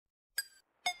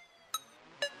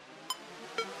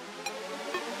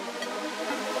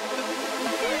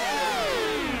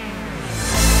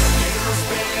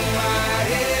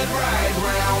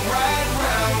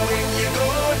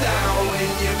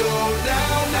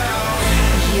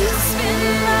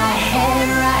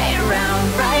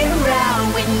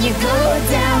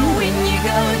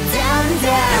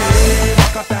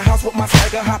my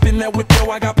swagger, hop in there with yo,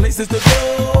 I got places to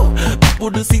go. People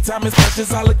to see, time is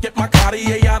precious, I look at my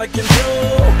Cartier out of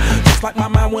control. Just like my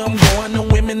mind where I'm going, the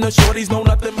women, the shorties know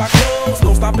nothing but clothes.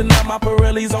 No stopping at my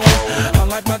Pirelli's on,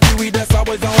 unlike my jewelry that's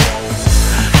always on.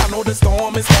 I know the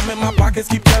storm is coming, my pockets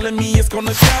keep telling me it's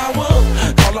gonna shower.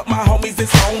 Call up my homies,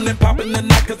 it's on and popping the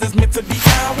night cause it's meant to be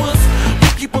ours. We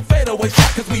keep a fadeaway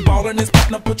shot cause we ballin' this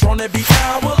platinum Patron every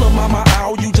hour. Lil' mama,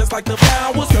 ow, you just like the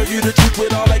flowers. Girl, you the truth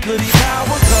with all that goody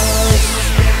power.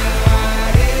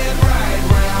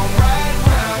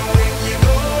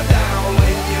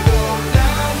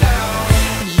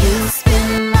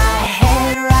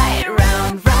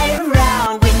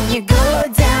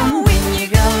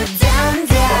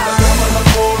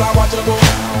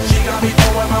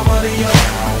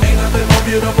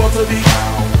 Beautiful to be,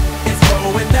 it's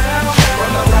going down.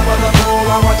 From the top of the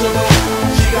pool, I watch her go.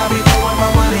 She got me throwing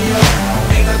my money up.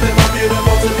 Ain't nothing more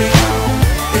beautiful to be,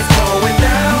 it's going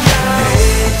down.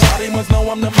 Hey, Charlie must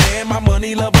know I'm the man. My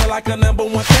money lover like a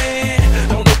 #1 fan.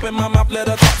 Don't open my mouth, let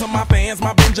her talk to my fans.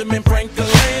 My Benjamin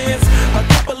Franklin's, a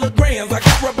couple of grands. I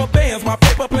got rubber bands. My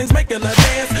paper planes making a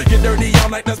dance. Get dirty all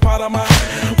night, that's part of my.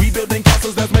 We building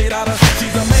castles that's made out of.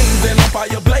 She's amazing, on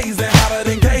fire blazing, hotter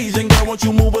than Cajun. Girl, won't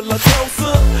you move a little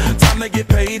closer? Time to get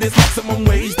paid, it's maximum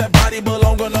wage. That body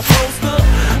belong on a poster.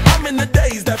 I'm in the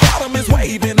days, that bottom is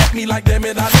waving at me like, damn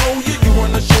it, I know you. You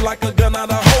run the show like a gun out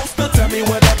of holster. Tell me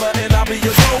whatever and I'll be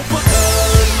your gopher.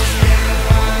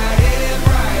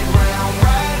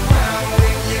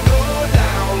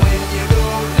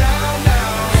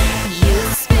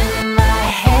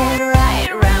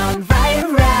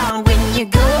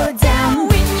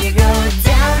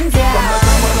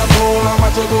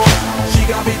 She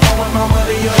got me throwing my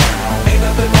money up. Ain't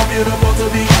nothing more beautiful to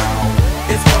be,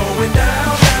 it's going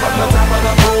down. From the top of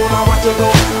the pool, I watch her go.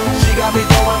 She got me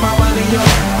throwing my money up.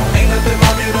 Ain't nothing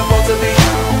more beautiful to be,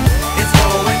 it's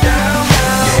going down.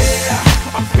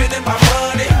 Yeah, I'm spending my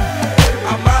money,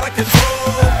 I'm out of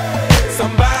control.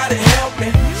 Somebody help me,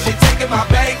 she taking my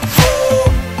bank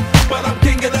full. But I'm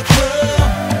king of the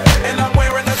club, and I'm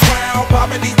wearing a crown.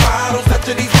 Popping these bottles,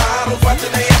 touching these bottles,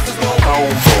 watching they asses go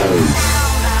home.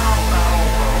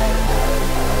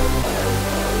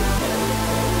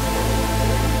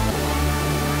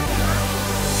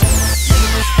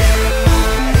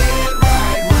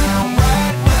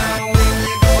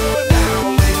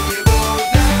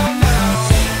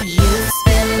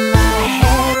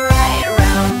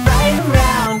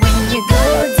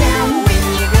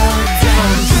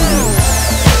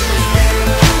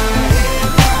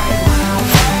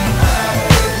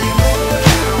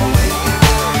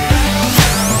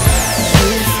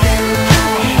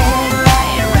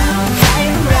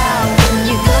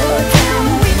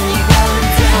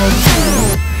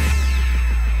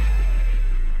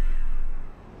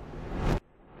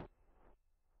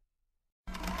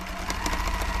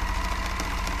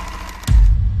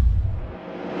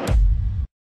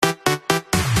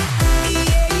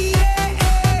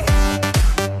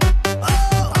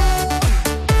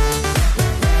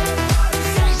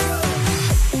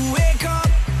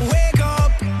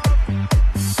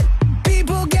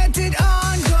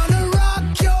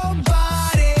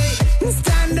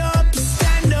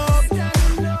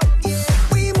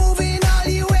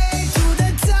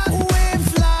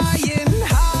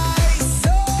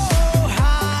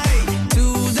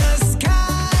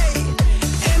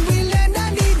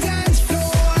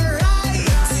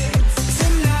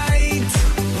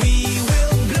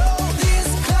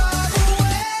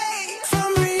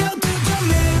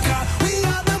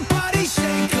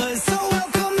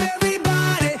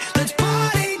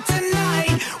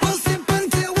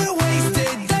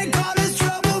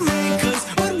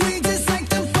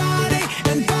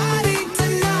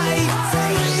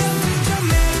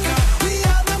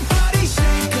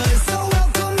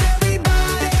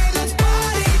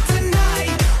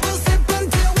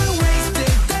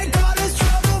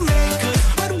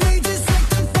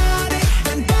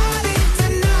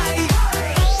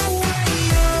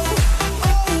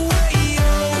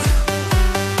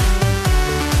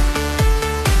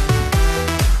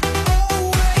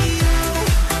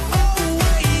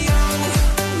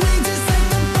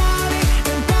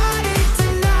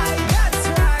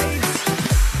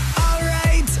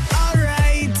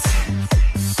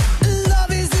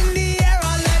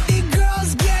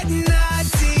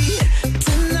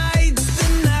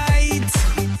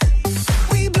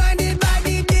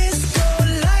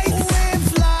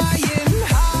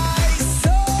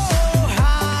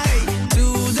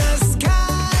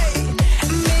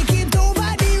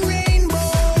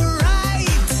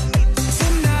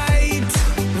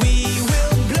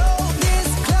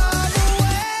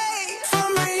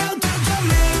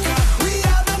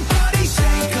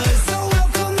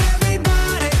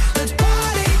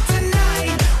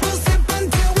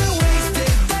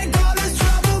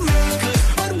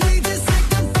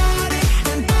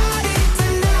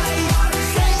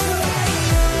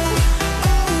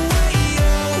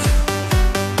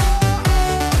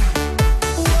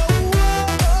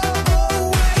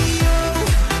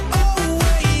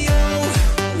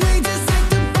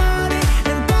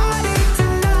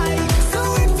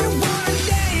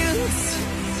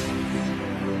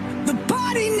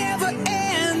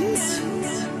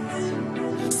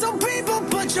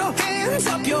 Put your hands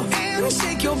up, your hands,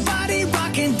 shake your body,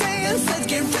 rock and dance. Let's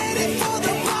get ready for the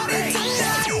party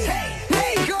tonight.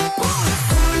 Hey, go.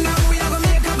 Come on now, we are gonna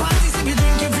make a party. Sip your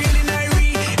drink, you're feeling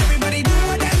irate. Everybody do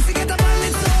a dance to get the body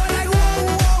so like whoa,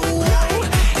 whoa, whoa.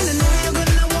 And I know you're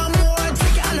gonna want more.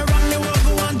 Take it all around the world,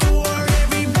 go on tour.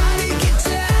 Everybody get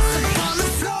your ass up on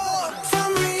the floor. From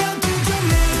Rio to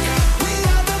Jamaica, we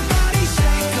are the party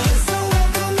shakers. So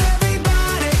welcome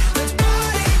everybody, let's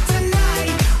party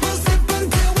tonight. We'll sip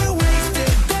until we're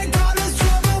wasted. They call us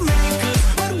troublemakers,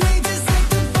 but we just like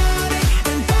to party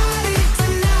and party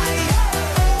tonight.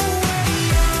 Oh, hey,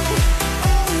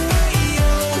 yo,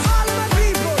 all of my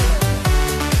people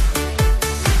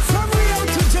from Rio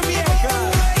to Jamaica.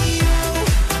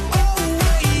 Oh,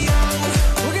 hey, yo,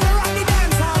 we're gonna rock the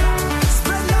dance hall,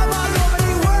 spread love all over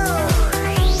the world.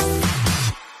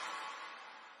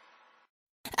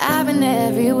 I've been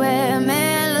everywhere,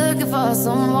 man, looking for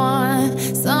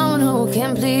someone who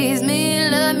can please me,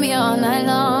 love me all night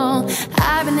long.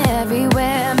 I've been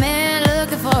everywhere, man,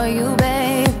 looking for you,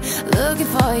 babe,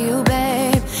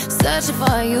 searching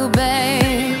for you,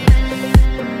 babe.